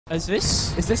Is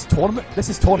this? Is this tournament? This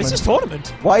is tournament. This is tournament.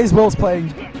 Why is Willz playing?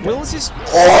 Willz is.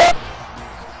 Oh!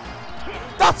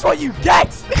 That's what you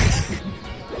get!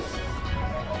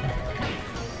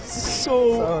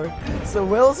 So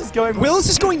Willz is going. Willz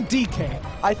is going DK.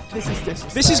 This is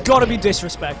disrespect. This has got to be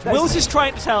disrespect. That's- Willz is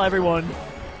trying to tell everyone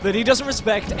that he doesn't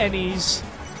respect NE's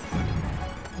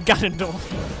Ganondorf.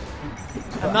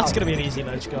 And that's going to be an easy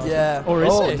ledge guard. Yeah. Or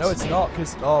is it? No, it's not,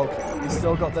 because he's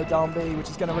still got the down B, which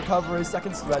is going to recover his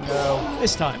second spread. No.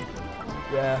 This time.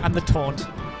 Yeah. And the taunt.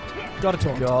 Got a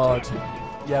taunt. God.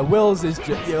 Yeah, Willz is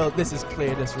just. This is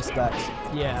clear disrespect.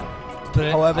 Yeah.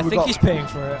 But However, I think he's paying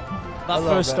for it. That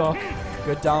first stock.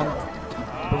 Go down.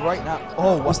 But right now.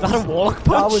 Oh, Was that a warlock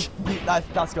punch?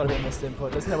 That's got to be a missed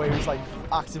input. There's no way he was like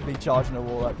actively charging a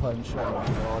warlock punch. Oh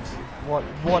my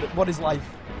god. What is life?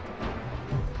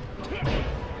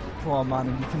 Come on, man,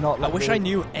 you cannot I let wish I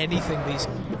knew anything these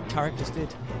characters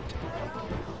did.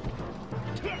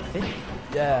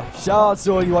 Yeah, shout out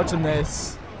to all you watching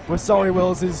this. We're sorry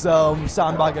Willz is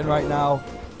sandbagging right now.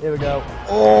 Here we go.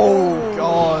 Oh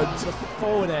god. The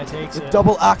forward air takes The it.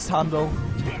 double axe handle.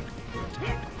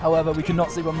 However, we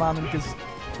cannot see what Manon, because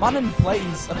Manon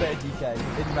plays a bit of DK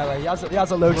in melee. He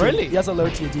has a low tier. Really? He has a low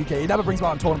tier DK. He never brings him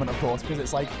out in tournament, of course, because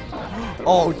it's like,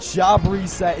 oh, jab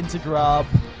reset into grab.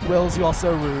 Willz, you are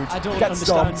so rude. I don't Get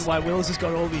understand stomped. why Willz has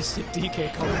got all these sick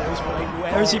DK combos, but like,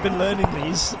 where has he been learning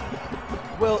these?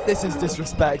 Well, this is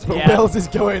disrespect, but Yeah. Willz is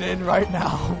going in right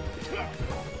now.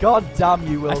 God damn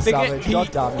you, Will I think Savage.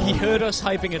 God damn you. he heard us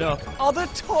hyping it up. Oh, the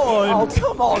Oh, taunt!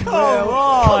 come on, Come Will.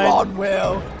 on. Come on,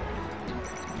 Will.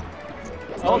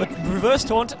 Oh, the reverse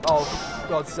taunt. Oh, for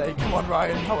God's sake. Come on,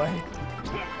 Ryan. Away.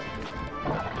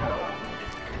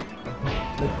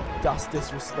 That's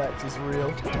disrespect is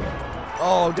real.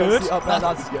 Oh, Good. Up there.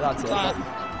 That's good. That's it.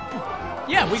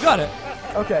 Yeah, we got it.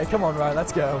 Okay, come on, Ryan.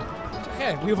 Let's go.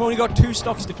 Okay, we've only got 2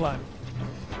 stocks to climb.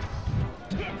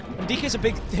 And DK's a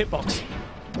big hitbox.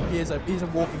 He's a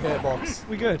walking hitbox.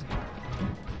 We good.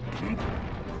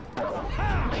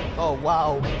 Oh,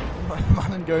 wow.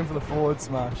 Manon going for the forward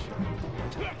smash.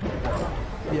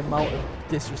 The amount of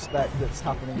disrespect that's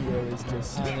happening here is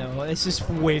just... I know, this is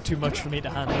way too much for me to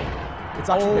handle. It's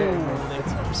actually hitting me.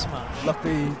 They smash.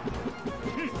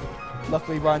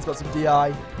 Luckily, Ryan's got some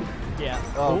DI. Yeah.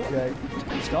 Okay.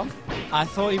 Stock? I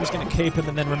thought he was going to cape him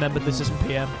and then remembered this isn't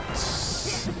PM.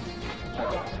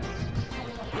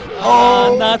 Oh,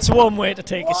 and that's one way to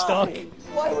take a stock.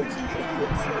 Why would you do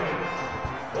this?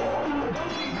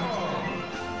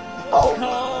 Oh, Oh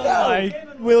no. my.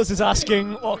 Willz is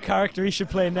asking what character he should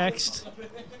play next.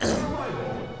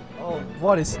 Oh,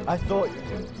 what is... I thought...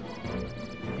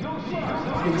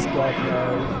 Please, God,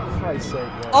 no. For Christ's sake,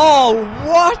 no. Oh,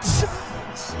 what?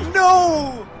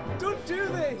 No! Don't do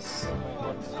this!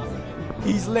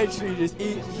 He's literally just...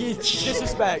 He's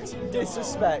disrespect.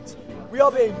 We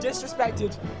are being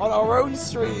disrespected on our own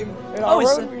stream, in our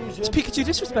own region. It's Pikachu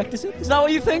disrespect, is it? Is that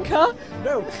what you think, huh?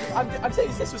 No, I'm saying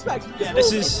it's disrespect. Yeah,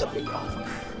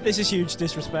 this is huge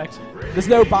disrespect. There's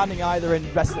no banning either in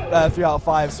best 3 out of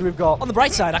 5, so we've got... On the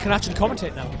bright side, I can actually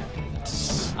commentate now.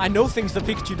 I know things that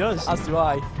Pikachu does. As do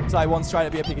I. So I once tried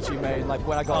to be a Pikachu main, like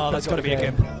when I got... Oh, that's got to be a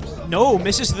game. gimp. No,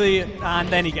 misses the... And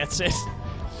then he gets it.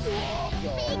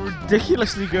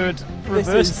 Ridiculously good.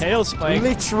 Reverse tail spike.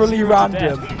 Literally 0 to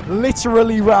random. death.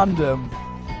 Literally random.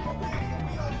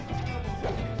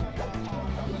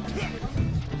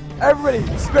 Everybody,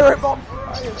 Spirit Bomb for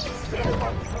Ryan. Spirit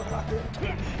Bomb for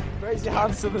Ryan. Raise your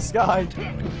hands to the sky.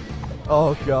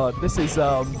 Oh god, this is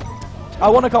I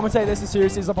want to commentate this as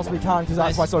seriously as I possibly can because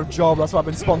that's my sort of job, that's what I've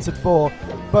been sponsored for.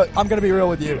 But I'm going to be real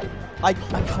with you. I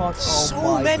can't... Oh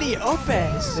So many up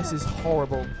airs. This is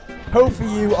horrible. Ho for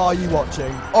you, are you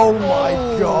watching? Oh my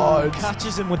god.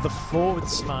 Catches him with the forward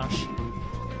smash.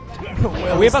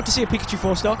 Willz. Are we about to see a Pikachu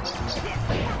 4 stock?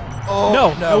 Oh,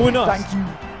 No, we're not.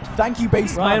 Thank you,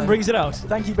 base Ryan Manon. brings it out.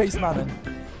 Thank you, base Manon.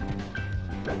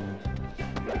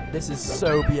 This is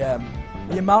so BM.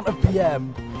 The amount of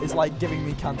BM is like giving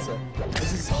me cancer.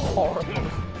 This is horrible.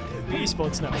 The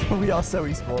esports now. We are so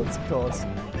esports, of course.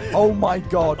 Oh my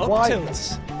god, Up why?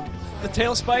 tilts. The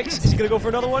tail spikes. Is he going to go for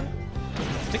another one?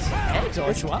 Sticks the head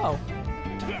dodge, wow.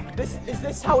 Is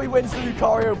this how he wins the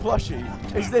Lucario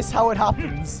plushie? Is this how it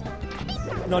happens?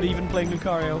 Not even playing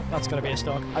Lucario. That's going to be a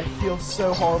stock. I feel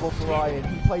so horrible for Ryan.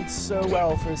 He played so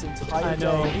well for his entire I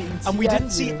know. day. And we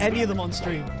didn't see any of them on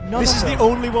stream. None This of is the them.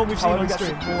 only one we've seen However, on we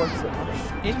stream. get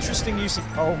some more. Interesting use of...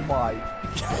 Oh my.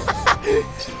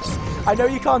 I know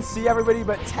you can't see everybody,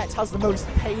 but Tet has the most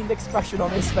pained expression on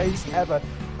his face ever.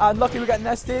 And lucky we get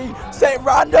an ST. St.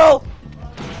 Randall!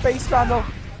 Face Randall.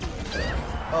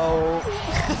 Oh.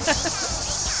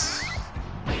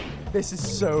 This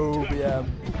is so BM.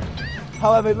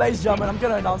 However, ladies and gentlemen, I'm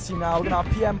going to announce to you now, we're going to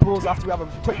have PM pools after we have a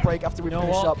quick break after we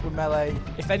finish up with Melee.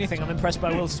 If anything, I'm impressed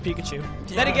by Will's Pikachu.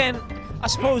 Yeah. Then again, I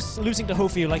suppose losing to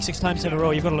Hofi like 6 times in a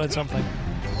row, you've got to learn something.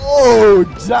 Oh,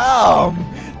 damn!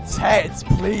 Tets,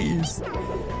 please.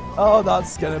 Oh,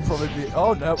 that's going to probably be...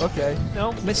 Oh, no, okay.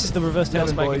 No, misses the reverse tail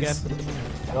spike again.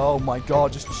 Oh my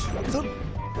god, just...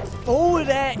 Forward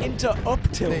air into up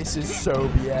tilt. This is so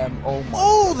BM. Oh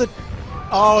my...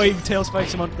 Oh, he tail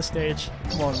spikes him onto the stage.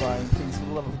 Come on, Ryan, please, for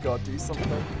the love of God, do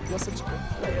something. You're such a good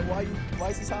player. Why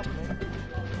is this happening?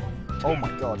 Oh my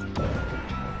god.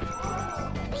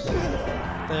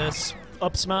 The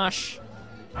up smash.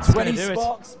 20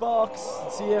 sparks.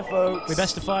 See ya, folks. We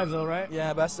best of 5 though, right?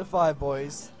 Yeah, best of 5,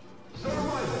 boys.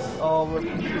 Oh, who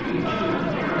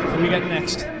we get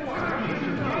next?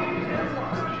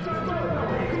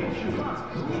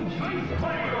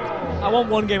 I want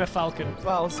one game of Falcon.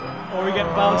 Bowser. Or we get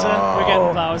Bowser. We're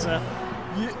getting Bowser.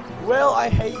 Will, I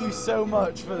hate you so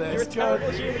much for this. You're a terrible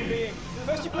human being.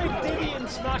 First you played Diddy in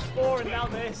Smash 4 and now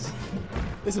this.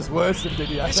 This is worse than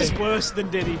Diddy, I think. This is worse than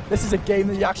Diddy. This is a game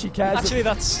that you actually cares. Actually,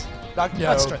 that's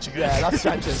stretching it. Yeah, that's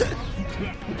stretching.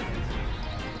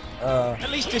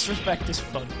 At least disrespect is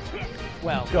fun.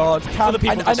 Well, God,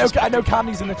 I know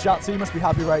Candy's in the chat, so you must be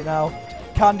happy right now.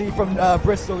 Candy from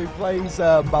Bristol, who plays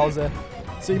Bowser,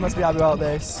 so you must be happy about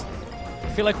this. I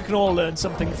feel like we can all learn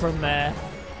something from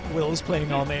Will's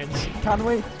playing our mains. Can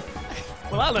we?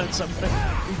 Well, I learned something.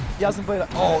 He hasn't played it.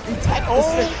 Oh, he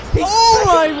technically. Oh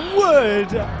my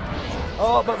word!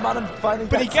 Oh, but Manon finally.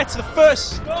 But he gets the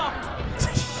first stop.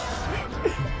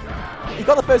 He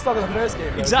got the first stop in the first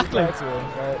game. Though, exactly.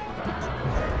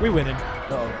 We're winning.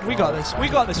 No, we got this. We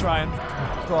got this, Ryan.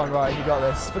 Come on, Ryan. You got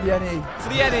this for the NE. For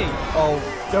the NE. Oh,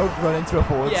 don't run into a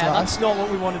forward smash. That's not what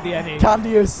we wanted. The NE.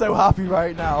 Candy is so happy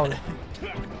right now.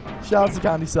 Shout out to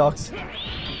Candy Socks.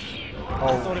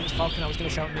 I thought it was Falcon. I was going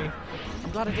to shout me.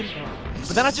 I'm glad I didn't know.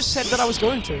 But then I just said that I was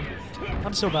going to.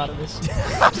 I'm so bad at this.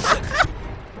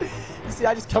 You see,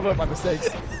 I just cover up my mistakes.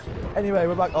 Anyway,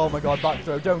 we're back. Oh my god, back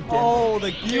throw. Don't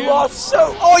get You are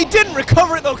so... Oh, he didn't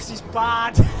recover it though because he's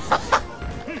bad.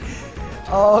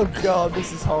 Oh god,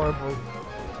 this is horrible.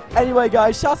 Anyway,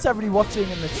 guys, shout out to everybody watching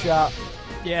in the chat.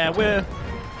 Yeah,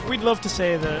 we'd love to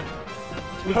say that.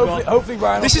 Hopefully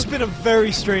Ryan... This has been a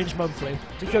very strange monthly.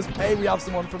 Because A, we have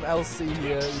someone from LC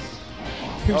here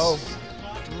who's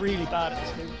really bad at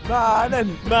this game.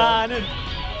 Manon!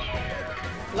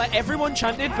 Like, everyone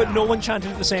chanted, but no one chanted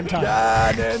at the same time.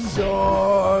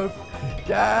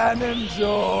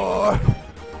 Ganondorf!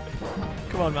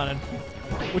 Come on, Manon.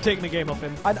 We're taking the game off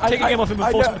him. Taking the game off him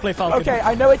and forcing him to play Falcon. Okay,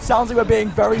 I know it sounds like we're being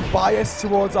very biased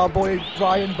towards our boy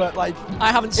Ryan, but like...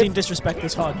 I haven't seen disrespect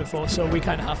this hard before, so we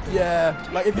kind of have to. Yeah,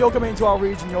 like if you're coming into our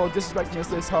region, you're disrespecting us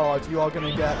this hard, you are going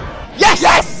to get... Yes!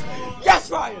 Yes! Yes,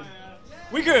 Ryan!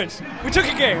 We good. We took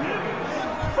a game.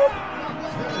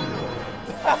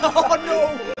 Oh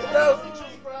no! No!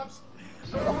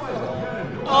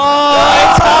 Oh,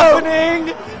 it's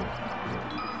happening!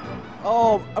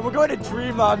 Oh, and we're going to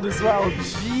Dreamland as well.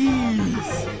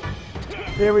 Jeez.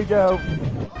 Here we go.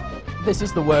 This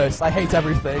is the worst. I hate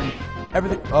everything.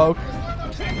 Everything. Oh.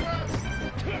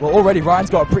 Well, already Ryan's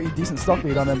got a pretty decent stock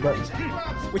lead on him, but...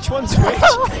 Which one's which?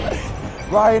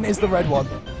 Ryan is the red one.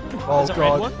 Oh, God. God.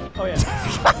 Red one? Oh, yeah.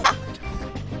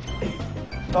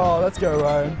 Oh, let's go,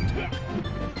 Ryan.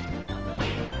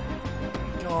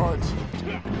 God.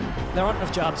 There aren't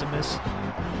enough jabs in this.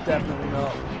 Definitely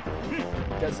not.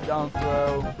 Gets a down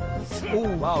throw.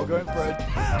 Oh, wow, going for a...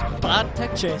 Bad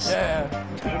tech chase. Yeah,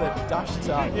 with a dash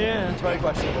attack. Yeah. It's very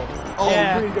questionable. Oh,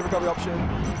 yeah. Really good recovery option.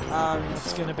 And...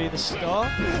 It's going to be the star.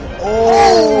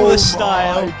 Oh, the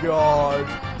style. My God.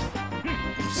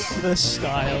 The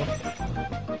style.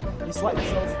 He's slightly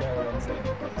salty there,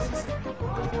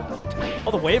 Oh,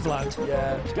 the Waveland.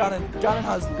 Yeah, Ganon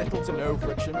has little to no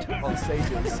friction on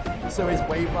stages, so his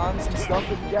Wavelands and stuff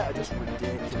that you get are just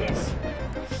ridiculous.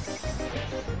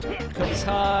 Comes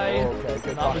high. Oh, okay,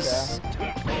 good back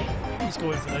air. He's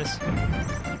going for this.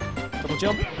 Double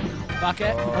jump. Back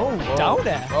air. Oh, down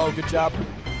air. Oh, good jab.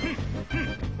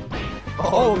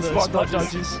 Oh, the spot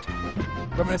dodges.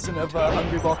 Reminiscent of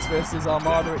Hungry Box versus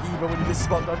Armada at EVA when you just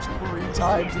spot dodged 3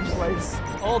 times in place.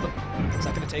 Is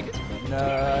that going to take it?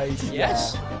 Nice.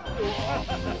 Yes.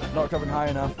 Yeah. Not recovering high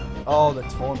enough. Oh, the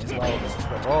taunt as well.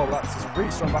 Oh, that's just really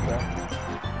strong back there.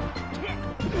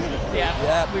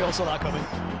 Yeah. We all saw that coming.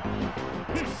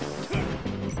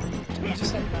 You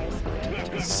just said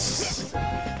nice.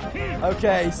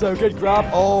 Okay, so good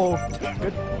grab. Oh,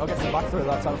 good. I'll get some back throw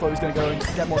that time. I thought he was going to go and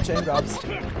get more chain grabs.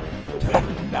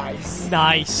 Nice.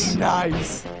 Nice.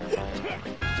 Nice.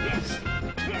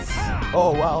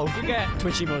 Oh wow. You get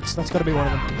Twitchy emotes. That's got to be one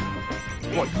of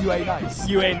them. What, you ain't nice?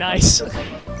 You ain't nice.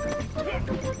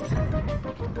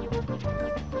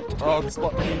 Oh, the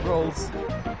spot he rolls.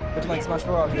 Looking like Smash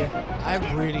Bros. Out here.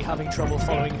 I'm really having trouble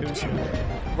following who's who.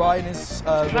 Ryan is.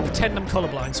 Can I pretend I'm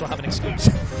colourblind so I have an excuse?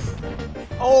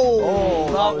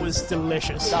 Oh, that was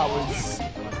delicious. That was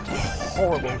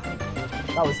horrible.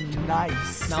 That was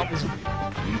nice. That was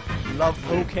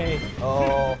lovely. okay.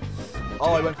 Oh,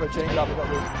 I went for a chain grab. I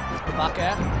got The back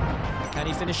air. Can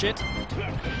he finish it?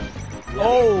 Yeah.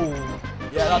 Oh,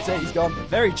 Yeah, that's it. He's gone.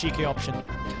 very cheeky option.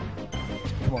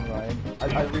 Come on, Ryan.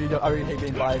 I really hate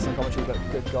being biased on commentary, but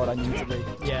good God, I need to be.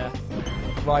 Yeah.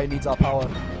 Ryan needs our power.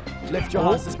 Lift your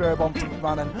hands to Spirit Bomb to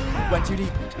Manon. Went too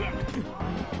deep.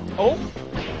 Oh,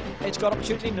 it's got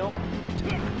opportunity. No.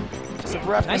 So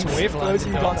for Nice wave for those of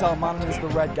you who landing, can't tell, Manon is the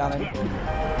red Ganon.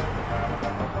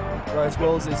 Whereas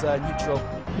Willz is neutral.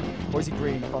 Or is he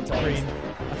green? Can't tell. Green,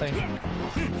 I think.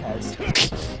 Who cares?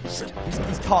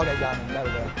 he's cargo Ganon. There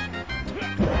we go.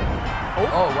 Oh,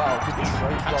 Oh wow, good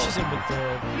trade. catches him with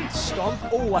the stomp.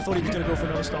 Oh, I thought he was going to go for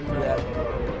another stomp. Yeah.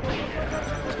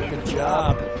 Good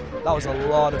job. That was a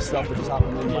lot of stuff that just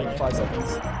happened in like 5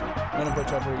 seconds. None of which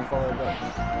I've really followed, but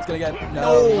it's gonna get not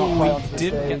quite onto the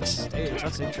didn't get the stage. stage.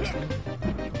 That's interesting.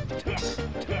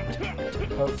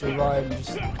 Hopefully Ryan just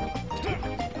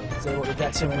is able to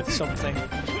get Him him with something.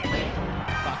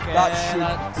 Back air,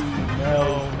 That should be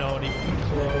no, not even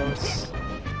close.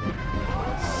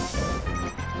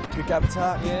 Good gap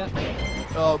attack. Yeah.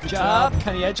 Oh, good Jab. jab.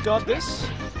 Can he edge guard this?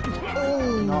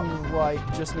 Oh, Not quite.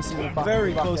 Just missing the back.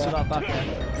 very back close air. to that back air.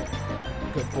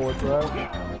 Good forward throw.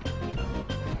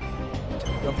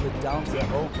 Go for the down tip.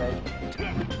 Okay.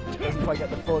 Doesn't quite get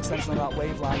the full extension on that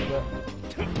wave land, but.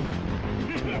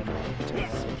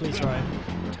 Please, Ryan.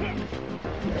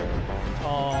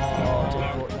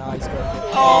 Oh. Nice.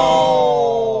 But...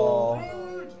 Oh.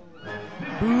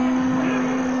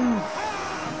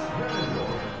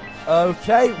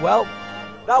 Okay, well,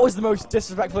 that was the most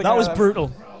disrespectful. That was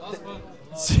brutal.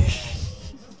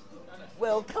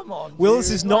 Well, come on. Willz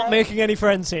dude, is not man. making any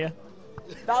friends here.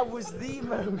 That was the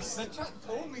most. The chat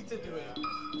told me to do it.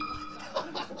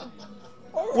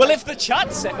 Well, if the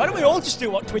chat said, why don't we all just do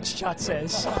what Twitch chat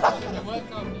says? It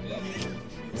worked out for me.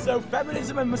 So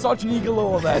feminism and misogyny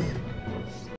galore then.